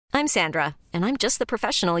I'm Sandra, and I'm just the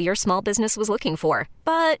professional your small business was looking for.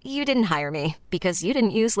 But you didn't hire me because you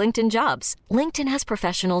didn't use LinkedIn Jobs. LinkedIn has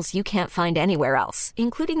professionals you can't find anywhere else,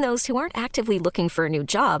 including those who aren't actively looking for a new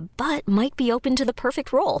job, but might be open to the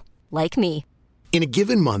perfect role, like me. In a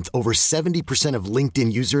given month, over 70% of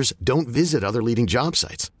LinkedIn users don't visit other leading job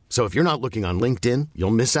sites. So if you're not looking on LinkedIn,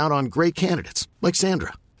 you'll miss out on great candidates like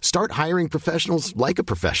Sandra. Start hiring professionals like a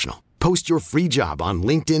professional. Post your free job on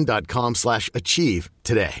linkedin.com/achieve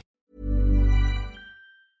today.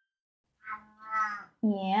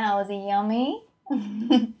 Yeah, was it yummy?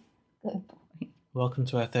 Good boy. Welcome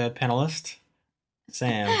to our third panelist,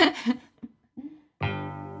 Sam.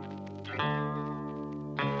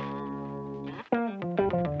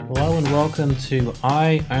 Hello and welcome to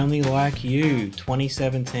I Only Like You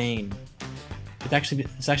 2017.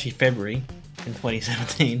 It's actually February in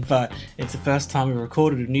 2017, but it's the first time we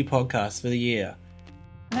recorded a new podcast for the year.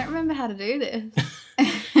 I don't remember how to do this.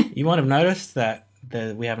 You might have noticed that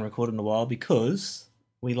we haven't recorded in a while because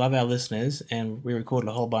we love our listeners and we recorded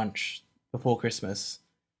a whole bunch before Christmas.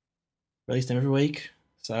 Released them every week,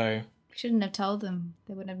 so... We shouldn't have told them.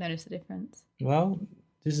 They wouldn't have noticed the difference. Well,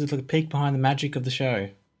 this is like a peek behind the magic of the show.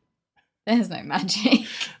 There's no magic.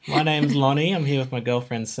 My name's Lonnie. I'm here with my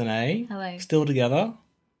girlfriend, Sine. Hello. Still together.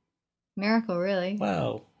 Miracle, really.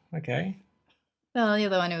 Well, okay. Well,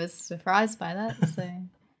 you're the one who was surprised by that, so...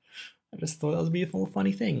 I just thought that was a beautiful,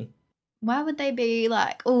 funny thing. Why would they be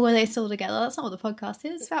like, oh, are they still together? That's not what the podcast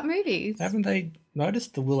is. It's about movies. Haven't they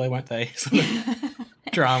noticed the will they, won't they sort of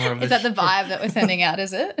drama of it? Is that the vibe that we're sending out,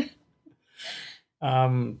 is it?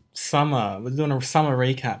 Summer. We're doing a summer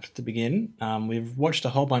recap to begin. We've watched a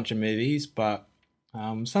whole bunch of movies, but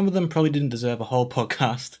some of them probably didn't deserve a whole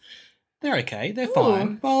podcast. They're okay. They're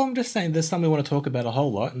fine. Well, I'm just saying there's some we want to talk about a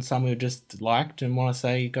whole lot and some we just liked and want to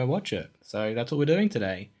say go watch it. So that's what we're doing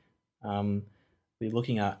today. We're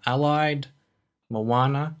looking at Allied,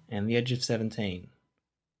 Moana, and The Edge of 17.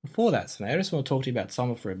 Before that, Sinead, I just want to talk to you about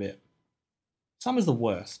summer for a bit. Summer's the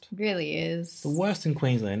worst. It really is. The worst in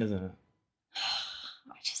Queensland, isn't it?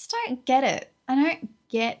 I just don't get it. I don't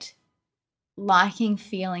get liking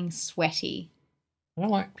feeling sweaty. I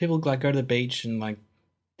don't like people like go to the beach and like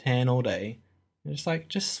tan all day. You're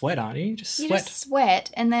just sweat, aren't you? Just sweat. You just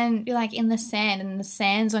sweat and then you're like in the sand and the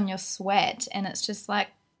sand's on your sweat and it's just like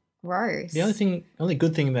gross. The only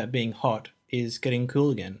good thing about being hot is getting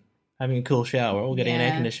cool again. Having a cool shower or getting an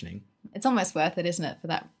air conditioning. It's almost worth it, isn't it, for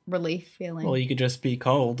that relief feeling? Well, you could just be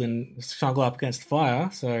cold and snuggle up against the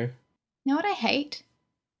fire, so... You know what I hate?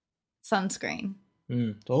 Sunscreen.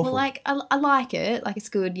 It's awful. Well, like, I like it. Like, it's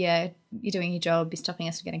good, yeah, you're doing your job, you're stopping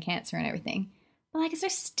us from getting cancer and everything. But, like, it's so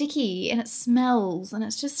sticky and it smells and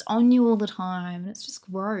it's just on you all the time and it's just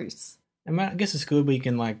gross. And I guess it's good where you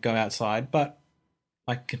can, like, go outside, but,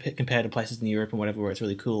 like, compared to places in Europe and whatever where it's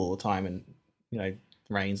really cool all the time and, you know,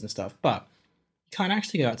 rains and stuff. But you can't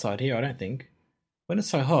actually go outside here, I don't think. When it's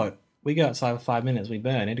so hot, we go outside for 5 minutes, we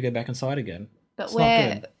burn, need to go back inside again. But it's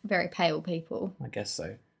we're very pale people. I guess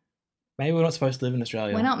so. Maybe we're not supposed to live in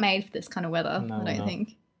Australia. We're not made for this kind of weather, No, I we're don't not.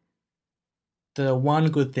 think. The one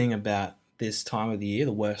good thing about this time of the year,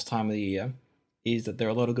 the worst time of the year, is that there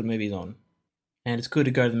are a lot of good movies on. And it's good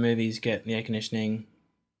to go to the movies, get the air conditioning,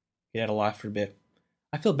 get out of life for a bit.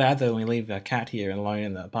 I feel bad though when we leave our cat here and alone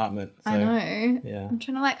in the apartment. So, I know. Yeah. I'm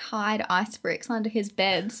trying to like hide ice bricks under his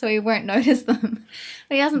bed so he won't notice them.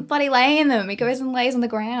 But he doesn't bloody lay in them. He goes and lays on the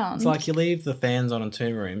ground. It's like you leave the fans on in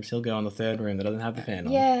 2 rooms, he'll go on the 3rd room that doesn't have the fan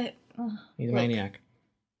on. Yeah. He's a maniac.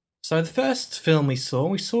 So the first film we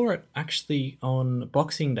saw it actually on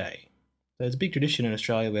Boxing Day. There's a big tradition in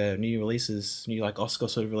Australia where new like Oscar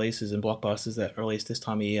sort of releases and blockbusters that are released this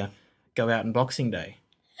time of year go out on Boxing Day.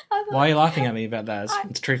 Why are you laughing at me about that?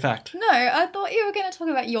 It's a true fact. No, I thought you were going to talk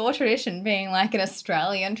about your tradition being like an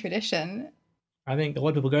Australian tradition. I think a lot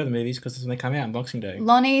of people go to the movies because it's when they come out on Boxing Day.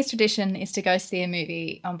 Lonnie's tradition is to go see a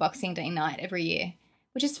movie on Boxing Day night every year,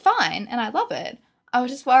 which is fine, and I love it. I was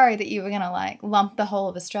just worried that you were going to like lump the whole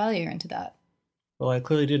of Australia into that. Well, I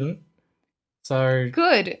clearly didn't. So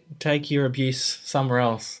good. Take your abuse somewhere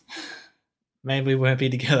else. Maybe we won't be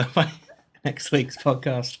together by next week's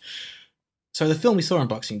podcast. So the film we saw on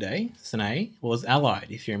Boxing Day, Sine, was Allied,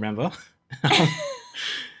 if you remember.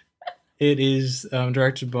 It is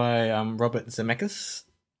directed by Robert Zemeckis.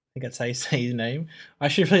 I think that's how you say his name. I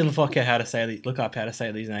should really look up how to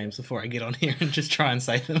say these names before I get on here and just try and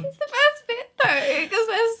say them. It's the best bit though, because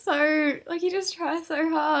they're so like you just try so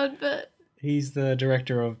hard, but he's the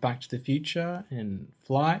director of Back to the Future and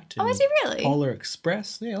Flight. And is he really? Polar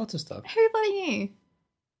Express. Yeah, lots of stuff. Who bloody knew?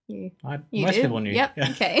 You. Most did? people knew. Yep. Yeah.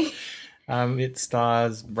 Okay. It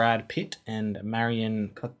stars Brad Pitt and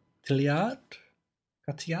Marion Cotillard.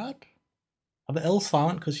 Cotillard? Are the L's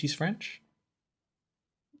silent because she's French?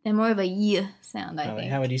 They're more of a y sound, I No,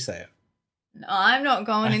 think. how would you say it? No, I'm not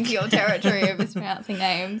going into your territory of mispronouncing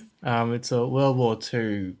names. It's a World War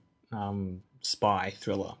II spy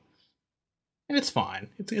thriller. And it's fine.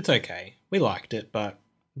 It's okay. We liked it, but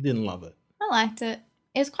didn't love it. I liked it.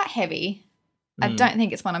 It was quite heavy. I don't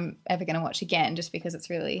think it's one I'm ever going to watch again just because it's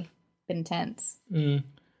really intense.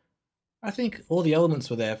 I think all the elements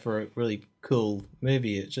were there for a really cool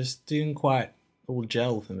movie. It just didn't quite all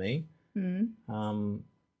gel for me.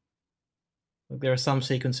 There are some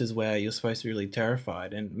sequences where you're supposed to be really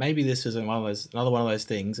terrified, and maybe this is another one of those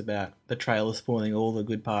things about the trailer spoiling all the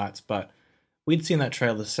good parts, but we'd seen that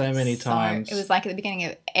trailer so many times. It was like at the beginning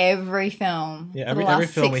of every film. Yeah, for the every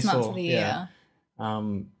last film 6 we months saw. of the Yeah.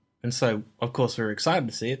 year. And so, of course, we were excited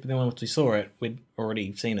to see it, but then once we saw it, we'd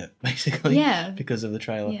already seen it, basically, Yeah. because of the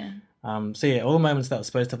trailer. Yeah. So yeah, all the moments that were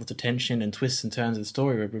supposed to have lots of tension and twists and turns of the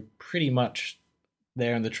story were pretty much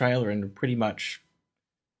there in the trailer, and pretty much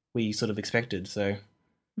we sort of expected. So,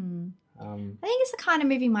 I think it's the kind of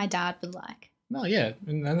movie my dad would like. no, yeah,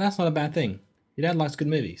 and that's not a bad thing. Your dad likes good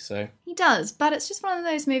movies, so He does, but it's just one of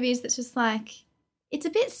those movies that's just like, it's a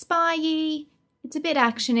bit spy-y, it's a bit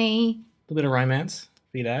action-y. a little bit of romance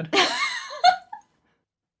for your dad.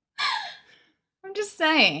 I'm just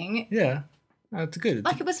saying, Yeah, no, it's good.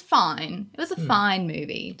 like it was fine. It was a fine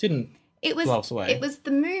movie. Didn't It was blow us away. It was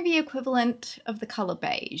the movie equivalent of the color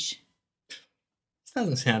beige. This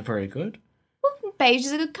doesn't sound very good. Well, beige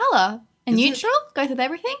is a good color. And Is it? neutral goes with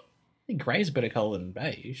everything. I think grey's a better colour than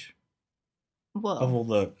beige. Of Well, all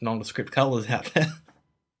the nondescript colours out there.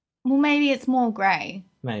 maybe it's more grey.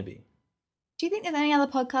 Maybe. Do you think there's any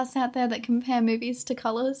other podcasts out there that compare movies to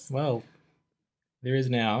colors? Well, there is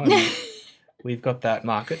now, and we've got that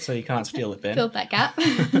market, so you can't steal it, Ben. Filled that gap.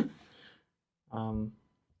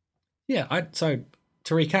 Yeah, so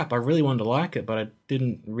to recap, I really wanted to like it, but I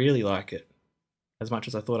didn't really like it as much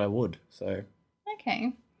as I thought I would. So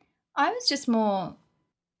Okay. I was just more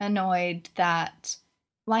annoyed that,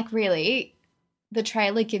 like, really, the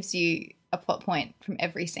trailer gives you a plot point from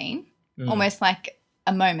every scene, almost like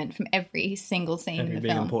a moment from every single scene every in the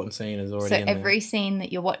big film. important scene is already So in every scene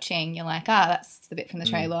that you're watching, you're like, that's the bit from the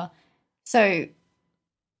trailer. So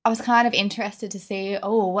I was kind of interested to see,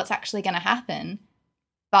 what's actually going to happen.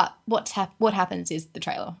 But what happens is the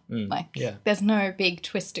trailer. yeah. There's no big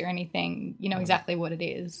twist or anything. You know exactly what it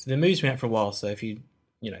is. The movie's been out for a while, so if you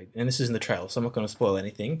and this isn't the trailer, so I'm not going to spoil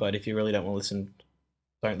anything, but if you really don't want to listen,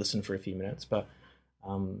 don't listen for a few minutes. But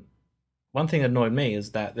one thing that annoyed me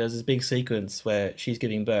is that there's this big sequence where she's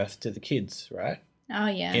giving birth to the kids, right? Oh,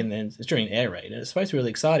 yeah. And then it's during air raid, and it's supposed to be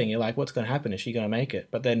really exciting. You're like, what's going to happen? Is she going to make it?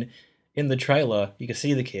 But then in the trailer, you can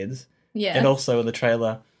see the kids. Yeah. And also in the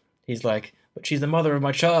trailer, he's like, but she's the mother of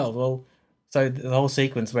my child. Well, so the whole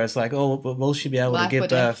sequence where it's like, will she be able Life to give or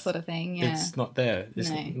death birth? sort of thing, yeah. It's not there. It's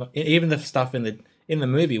No. not, even the stuff in the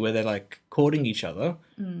movie where they're like courting each other,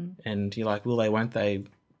 and you're like, will they, won't they?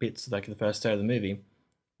 Bits like the first third of the movie.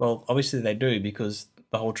 Well, obviously they do, because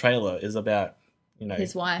the whole trailer is about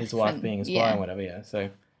his wife being a spy yeah. and whatever. Yeah, so.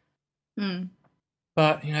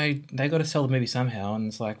 But they got to sell the movie somehow, and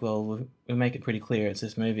it's like, well, we'll make it pretty clear it's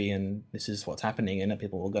this movie and this is what's happening, and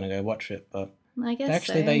people are going to go watch it. But I guess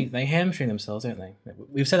actually, so. they hamstring themselves, don't they?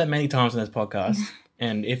 We've said that many times in this podcast,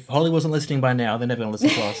 and if Holly wasn't listening by now, they're never going to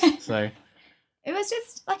listen to us. So It was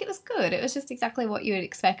just, like, it was good. It was just exactly what you would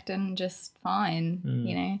expect and just fine,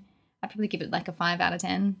 you know. I'd probably give it, like, a 5 out of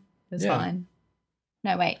 10. It was Yeah. fine.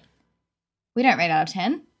 No, wait. We don't rate out of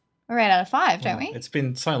 10. We rate out of 5, don't we? it's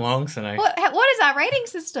been so long, so no. What is our rating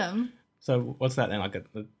system? So what's that then? Like a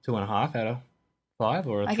 2.5 out of 5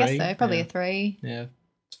 or a 3? I guess so. Probably yeah. a 3. Yeah,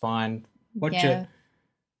 it's fine. Watch Yeah. it.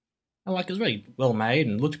 I like it was really well made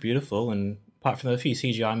and looked beautiful, and apart from the few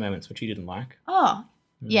CGI moments which you didn't like. Oh,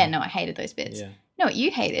 yeah, no, I hated those bits. Yeah. You know what you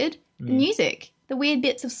hated? The music. The weird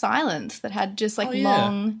bits of silence that had just, like, Oh, yeah.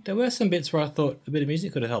 long, There were some bits where I thought a bit of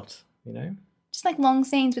music could have helped, just, like, long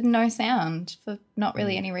scenes with no sound for not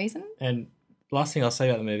really any reason. And last thing I'll say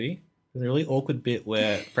about the movie, there's a really awkward bit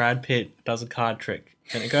where Brad Pitt does a card trick,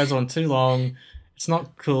 and it goes on too long. It's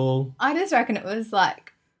not cool. I just reckon it was,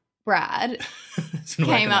 like, Brad It's not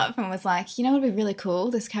came working. up and was like, you know what would be really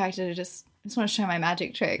cool? This character to just want to show my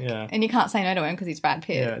magic trick. Yeah. And you can't say no to him because he's Brad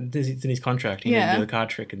Pitt. Yeah, it's in his contract. He needed Yeah. to do the card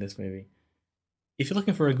trick in this movie. If you're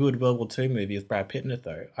looking for a good World War II movie with Brad Pitt in it,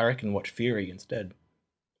 though, I reckon watch Fury instead.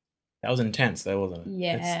 That was intense, though, wasn't it?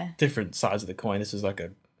 Yeah. It's different sides of the coin. This is like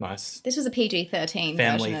a nice... This was a PG-13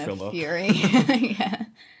 Family version thriller. of Fury. Yeah.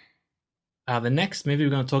 The next movie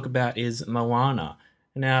we're going to talk about is Moana.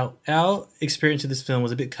 Now, our experience of this film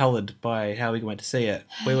was a bit coloured by how we went to see it.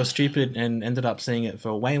 We were stupid and ended up seeing it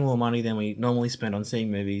for way more money than we normally spend on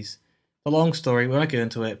seeing movies. A long story, we won't get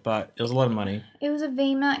into it, but it was a lot of money. It was a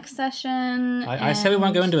VMAX session. I said we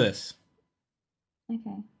won't go into this. Okay.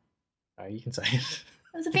 Oh, you can say it.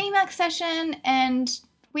 It was a VMAX session, and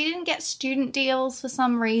we didn't get student deals for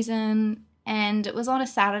some reason, and it was on a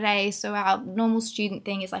Saturday, so our normal student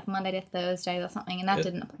thing is like Monday to Thursday or something, and that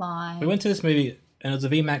didn't apply. We went to this movie, and it was a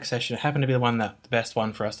VMAX session. It happened to be the best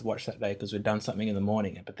one for us to watch that day because we'd done something in the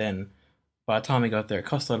morning. But then, by the time we got there, it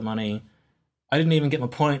cost a lot of money. I didn't even get my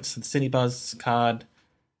points for the Cinebuzz card.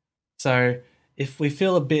 So, if we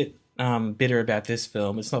feel a bit bitter about this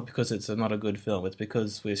film, it's not because it's not a good film. It's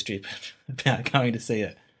because we're stupid about going to see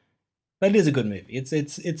it. But it is a good movie.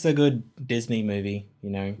 It's a good Disney movie. You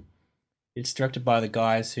know, it's directed by the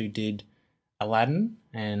guys who did Aladdin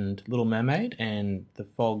and Little Mermaid and the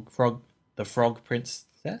Frog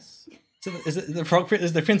Princess. So is it the Frog?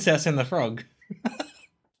 Is the princess and the frog?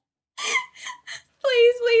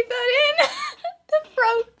 Please leave that in. The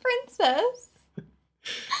Frog Princess.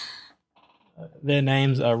 Their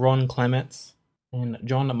names are Ron Clements and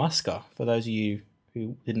John Musker. For those of you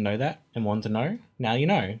who didn't know that and want to know, now you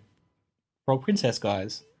know. Frog Princess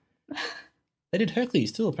guys. They did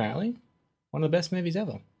Hercules too, apparently. One of the best movies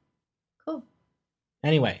ever. Cool.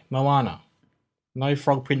 Anyway, Moana. No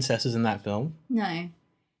frog princesses in that film. No.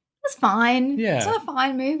 It's fine. Yeah. It's not a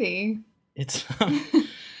fine movie. It's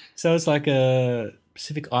so it's like a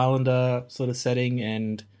Pacific Islander sort of setting,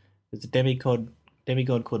 and there's a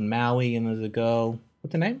demigod called Maui, and there's a girl.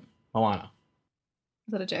 What's her name? Moana.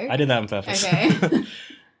 Is that a joke? I did that on purpose.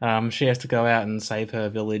 Okay. She has to go out and save her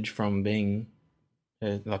village from being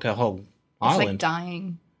like her whole It's island. like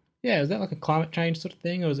dying. Yeah, is that like a climate change sort of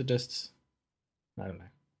thing, or is it just? I don't know.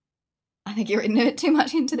 I think you're reading a bit too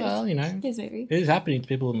much into this. Well, you know, This movie. it is happening to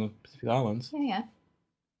people in the Pacific Islands. Yeah.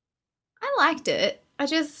 I liked it.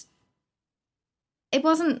 It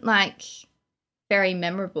wasn't like very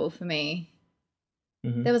memorable for me.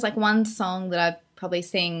 Mhm. There was like one song that I probably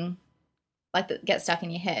sing, like that gets stuck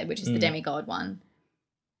in your head, which is the Demigod one.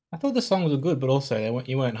 I thought the songs were good, but also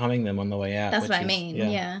you weren't humming them on the way out. That's what I mean.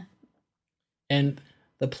 Yeah. And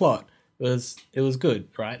the plot it was good,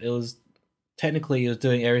 right? It was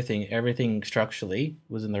doing everything structurally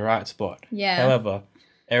was in the right spot. Yeah. However,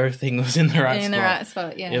 everything was in the right spot. In the right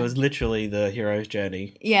spot, yeah. It was literally the hero's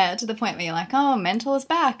journey. Yeah, to the point where you're like, oh, Mental is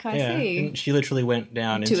back. I see. And she literally went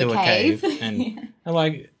down To into a a cave, cave. and Yeah. I'm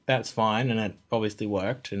like, that's fine, and it obviously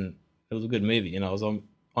worked, and it was a good movie, and I was on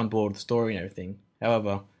board with the story and everything.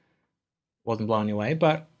 However, wasn't blown away.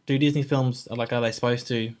 But do Disney films are they supposed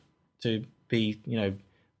to be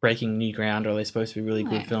breaking new ground, or are they supposed to be really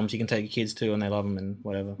good films you can take your kids to and they love them and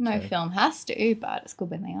whatever? No film has to, but it's good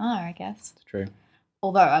when they are, I guess. It's true.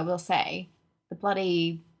 Although I will say, the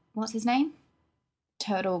bloody, what's his name?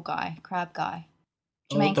 Turtle guy, crab guy.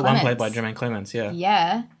 Jermaine The Clements. one played by Jermaine Clements, yeah.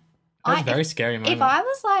 Yeah. That was a very scary moment. If I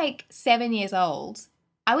was like 7 years old,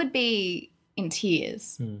 I would be in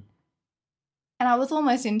tears. And I was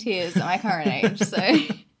almost in tears at my current age, so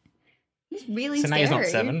it's really so scary. now he's not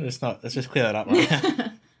 7. Let's just clear that up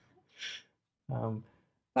right now.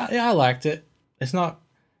 But yeah, I liked it. It's not.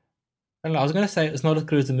 I don't know. I was going to say it's not as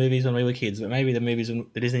good as the movies when we were kids, but maybe the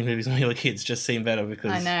Disney movies when we were kids just seem better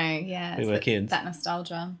because I know, yeah. we were kids. That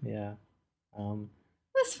nostalgia. Yeah.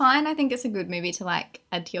 That's fine. I think it's a good movie to like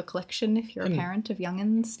add to your collection if you're a parent of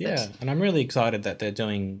youngins. But Yeah, and I'm really excited that they're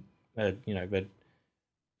doing, a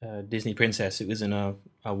Disney princess who isn't a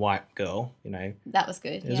white girl. that was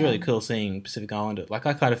good. It was really cool seeing Pacific Islander. Like,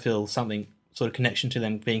 I kind of feel something sort of connection to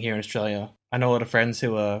them being here in Australia. I know a lot of friends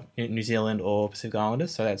who are in New Zealand or Pacific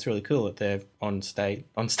Islanders, so that's really cool that they're on screen.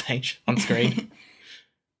 Did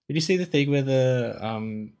you see the thing where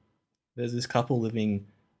there's this couple living,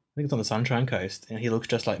 I think it's on the Sunshine Coast, and he looks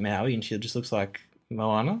just like Maui, and she just looks like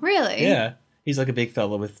Moana? Really? Yeah. He's like a big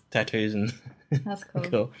fella with tattoos and That's cool.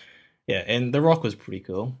 cool. Yeah, and The Rock was pretty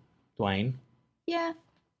cool. Dwayne. Yeah.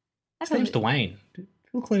 His name's Dwayne.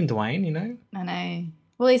 People call him Dwayne, I know.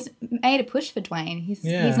 Well, he's made a push for Dwayne. He's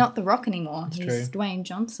not The Rock anymore. That's He's true. Dwayne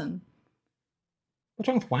Johnson. What's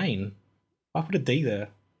wrong with Wayne? Why put a D there?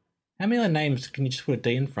 How many other names can you just put a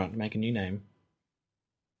D in front and make a new name?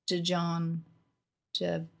 Devon.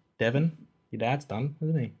 Devon? Your dad's done,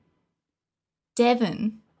 isn't he?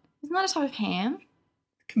 Devon? Isn't that a type of ham?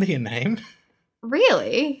 Can be a name.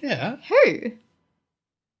 Really? Yeah. Who?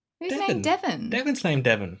 Who's Devon. named Devon? Devon's named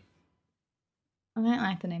Devon. I don't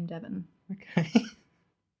like the name Devon. Okay.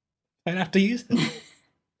 Don't have to use it.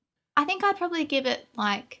 I think I'd probably give it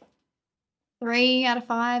like 3 out of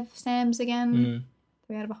 5 Sams again.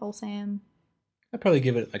 3 out of a whole Sam. I'd probably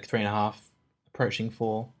give it like 3.5, approaching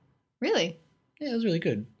 4. Really? Yeah, it was really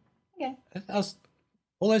good. Okay.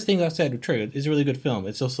 All those things I said were true. It's a really good film.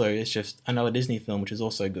 It's just another Disney film, which is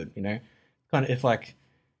also good. You know, kind of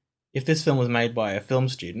if this film was made by a film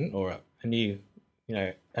student or a new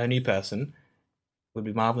person, we'd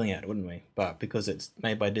be marveling at it, wouldn't we? But because it's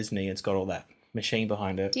made by Disney, it's got all that machine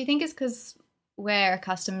behind it. Do you think it's because we're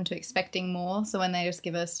accustomed to expecting more, so when they just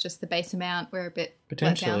give us just the base amount, we're a bit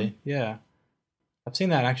Potentially, let down? yeah. I've seen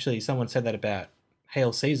that actually. Someone said that about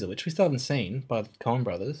Hail Caesar, which we still haven't seen, by the Coen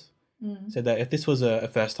brothers. Said that if this was a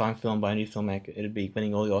first-time film by a new filmmaker, it'd be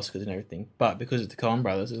winning all the Oscars and everything. But because it's the Coen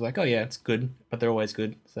brothers, it's like, oh yeah, it's good, but they're always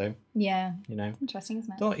good. So yeah, you know, interesting,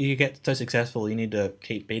 isn't it? So you get so successful, you need to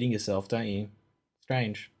keep beating yourself, don't you?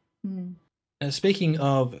 Strange. Speaking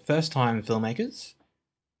of first-time filmmakers,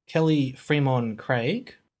 Kelly Fremon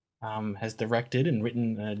Craig has directed and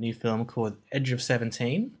written a new film called Edge of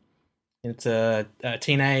 17. It's a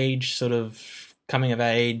teenage sort of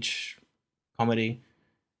coming-of-age comedy,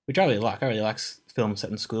 which I really like. I really like films set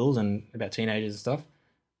in schools and about teenagers and stuff.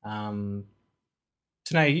 Tanae,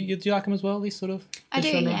 do you like them as well, these sort of... I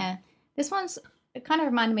do, genre? yeah. This one's... It kind of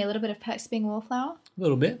reminded me a little bit of Perks of Being a Wallflower. A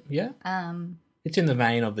little bit, yeah. It's in the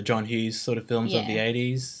vein of the John Hughes sort of films of the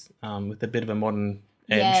 80s, with a bit of a modern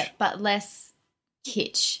edge. Yeah, but less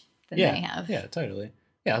kitsch than they have. Yeah, totally.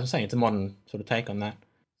 Yeah, I was saying it's a modern sort of take on that.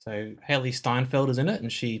 So Haley Steinfeld is in it,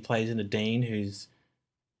 and she plays in a dean who's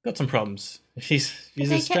got some problems. She's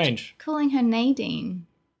strange. Calling her Nadine.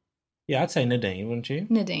 Yeah, I'd say Nadine, wouldn't you?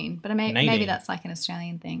 Nadine, but maybe that's like an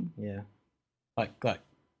Australian thing. Yeah, like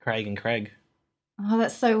Craig and Craig. Oh,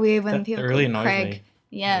 that's so weird when people really call annoys Craig. me.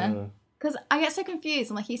 Yeah, because I get so confused.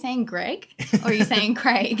 I'm like, are you saying Greg or are you saying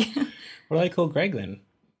Craig? What do they call Greg then?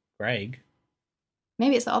 Greg.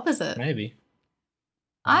 Maybe it's the opposite. Maybe.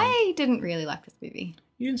 I didn't really like this movie.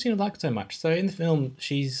 You didn't seem to like it so much. So in the film,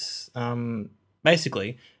 she's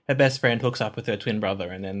basically her best friend hooks up with her twin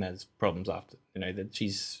brother, and then there's problems after. You know that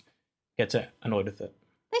she's gets annoyed with it.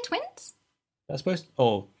 They're twins? They're supposed.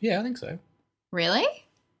 Oh, yeah, I think so. Really? I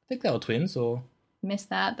think they were twins, or Missed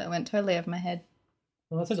that. That went totally over my head.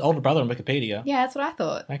 well, it says older brother on Wikipedia. Yeah, that's what I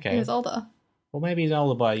thought. Okay. He was older. Well, maybe he's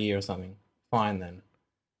older by a year or something. Fine then.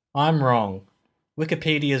 I'm wrong.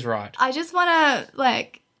 Wikipedia's right. I just want to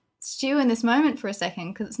stew in this moment for a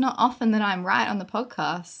second because it's not often that I'm right on the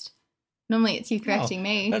podcast. Normally it's you correcting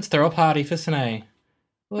me. Let's throw a party for Sine.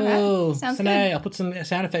 Whoa, Okay, sounds Sine, good. I'll put some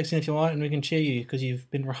sound effects in if you want, and we can cheer you because you've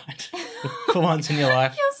been right for once in your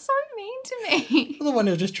life. You're so mean to me. You're the one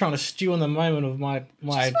who's just trying to stew in the moment of my I just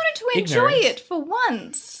wanted to ignorance. enjoy it for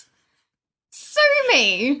once. Sue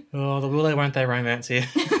me. Oh, the will they won't they romance here.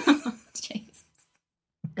 Jeez.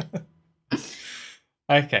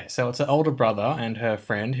 Okay, so it's an older brother and her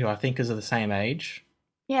friend, who I think is of the same age.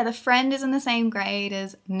 Yeah, the friend is in the same grade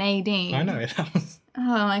as Nadine. I know.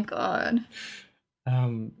 Oh my god.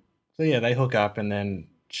 So yeah, they hook up, and then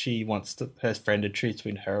she wants her friend to choose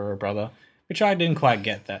between her or her brother, which I didn't quite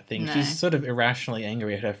get that thing. No. She's sort of irrationally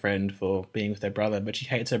angry at her friend for being with her brother, but she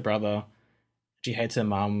hates her brother. She hates her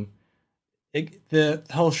mum. The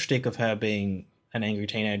whole shtick of her being an angry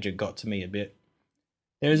teenager got to me a bit.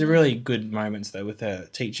 There's a really good moments though with her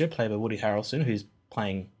teacher, played by Woody Harrelson, who's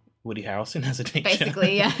playing Woody Harrelson as a teacher.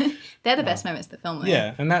 Basically, yeah. They're the best moments of the film, though.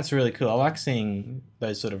 Yeah, and that's really cool. I like seeing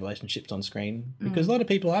those sort of relationships on screen because a lot of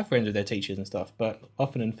people are friends with their teachers and stuff, but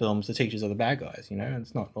often in films the teachers are the bad guys, you know, and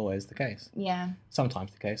it's not always the case. Yeah.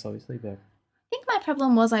 Sometimes the case, obviously, but I think my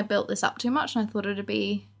problem was I built this up too much and I thought it'd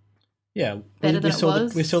be... yeah, Better than it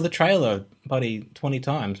was. we saw the trailer, buddy, 20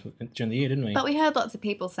 times during the year, didn't we? But we heard lots of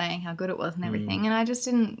people saying how good it was and everything, and I just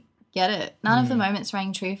didn't get it. None of the moments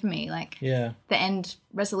rang true for me. Like, yeah, the end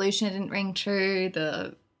resolution didn't ring true.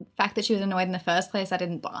 The fact that she was annoyed in the first place, I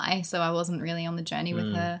didn't buy, so I wasn't really on the journey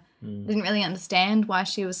with her. Didn't really understand why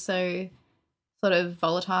she was so sort of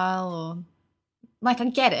volatile, or... Like, I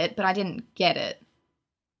get it, but I didn't get it.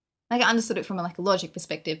 Like, I understood it from a logic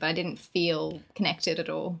perspective, but I didn't feel connected at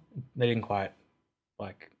all. they didn't quite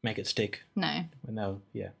make it stick. No. When they were,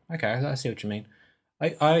 yeah, okay, I see what you mean.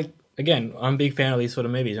 Again, I'm a big fan of these sort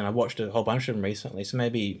of movies, and I've watched a whole bunch of them recently. So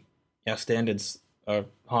maybe our standards are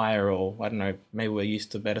higher, or I don't know, maybe we're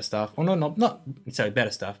used to better stuff. Or not necessarily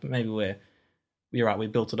better stuff, but maybe you're right. We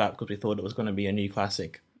built it up because we thought it was going to be a new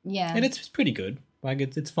classic, Yeah. and it's pretty good. Like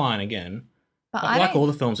it's fine again. But Like all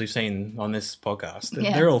the films we've seen on this podcast,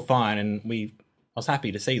 Yeah. they're all fine, and I was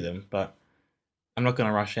happy to see them, but I'm not going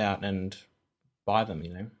to rush out and buy them.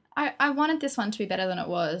 You know. I wanted this one to be better than it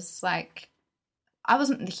was. Like, I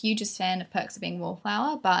wasn't the hugest fan of Perks of Being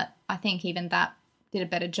Wallflower, but I think even that did a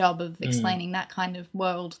better job of explaining that kind of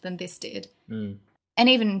world than this did. And And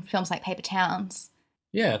even films like Paper Towns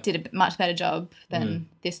did a much better job than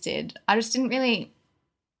this did. I just didn't really...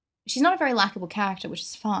 She's not a very likeable character, which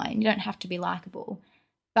is fine. You don't have to be likeable.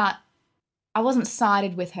 But I wasn't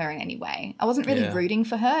sided with her in any way. I wasn't really rooting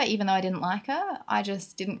for her, even though I didn't like her. I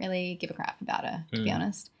just didn't really give a crap about her, to be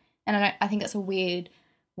honest. And I think that's a weird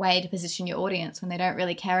way to position your audience when they don't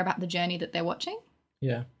really care about the journey that they're watching.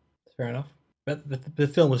 Yeah, fair enough. But the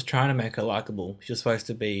film was trying to make her likable. She was supposed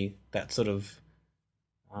to be that sort of,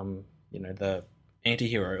 the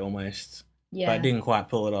anti-hero almost. Yeah. But it didn't quite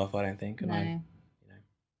pull it off, I don't think. No.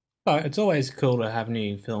 But it's always cool to have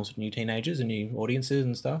new films with new teenagers and new audiences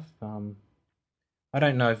and stuff. I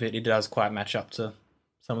don't know if it does quite match up to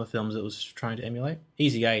some of the films it was trying to emulate.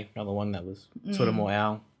 Easy A, another one that was sort of more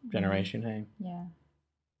our generation, hey? Yeah.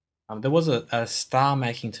 There was a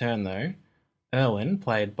star-making turn, though. Erwin,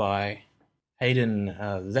 played by Hayden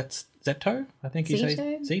Zito, I think he says.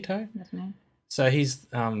 Zito? I don't know. So he's...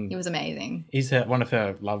 he was amazing. He's one of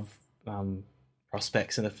her love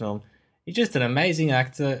prospects in the film. He's just an amazing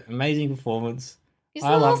actor, amazing performance. He's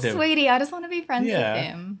a little sweetie. I just want to be friends with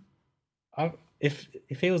him. If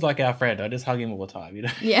he was like our friend, I'd just hug him all the time,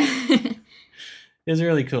 Yeah. It was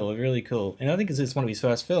really cool, really cool. And I think it's one of his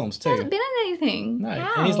first films, too. He hasn't been in anything. No,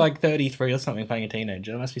 How? And he's like 33 or something playing a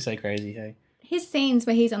teenager. It must be so crazy, hey? His scenes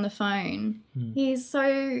where he's on the phone, he's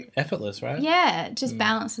so... effortless, right? Yeah, it just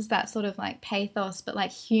balances that sort of like pathos, but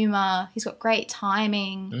like humour. He's got great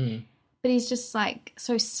timing. But he's just like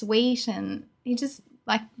so sweet and he just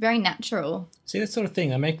like very natural. See, that sort of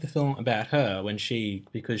thing. I make the film about her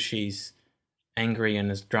because she's angry and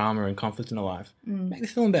there's drama and conflict in her life. Make the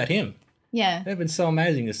film about him. Yeah. It'd have been so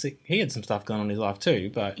amazing to see. He had some stuff going on in his life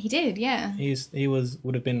too, but he did, yeah. He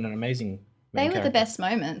would have been an amazing They were character. the best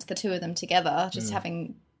moments, the two of them together, just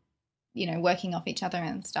having, working off each other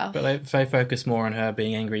and stuff. But they focus more on her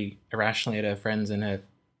being angry irrationally at her friends and her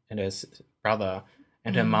brother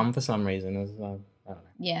and her mum for some reason. I don't know.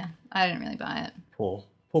 Yeah, I didn't really buy it. Poor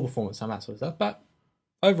performance on that sort of stuff. But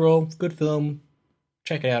overall, good film.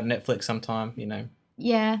 Check it out on Netflix sometime,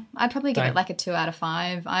 Yeah, I'd probably give it like a 2 out of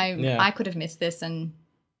 5. I could have missed this and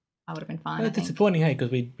I would have been fine. It's disappointing, hey, because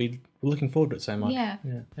we were looking forward to it so much. Yeah.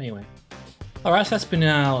 Anyway. All right, so that's been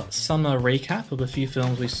our summer recap of a few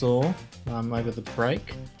films we saw over the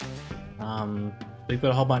break. We've got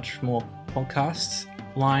a whole bunch more podcasts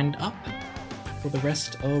lined up for the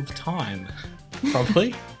rest of time,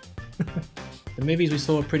 probably. The movies we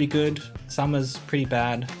saw are pretty good. Summer's pretty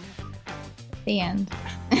bad. The end.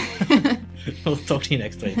 We'll talk to you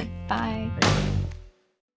next week. Bye.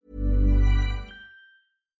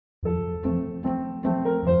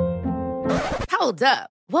 Hold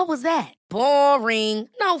up. What was that? Boring.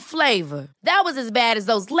 No flavor. That was as bad as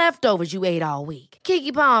those leftovers you ate all week.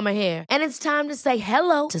 Keke Palmer here, and it's time to say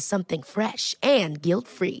hello to something fresh and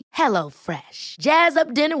guilt-free. Hello Fresh. Jazz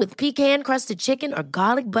up dinner with pecan-crusted chicken or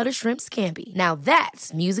garlic butter shrimp scampi. Now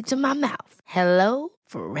that's music to my mouth. Hello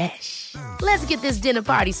Fresh. Let's get this dinner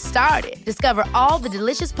party started. Discover all the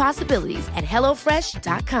delicious possibilities at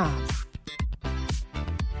HelloFresh.com.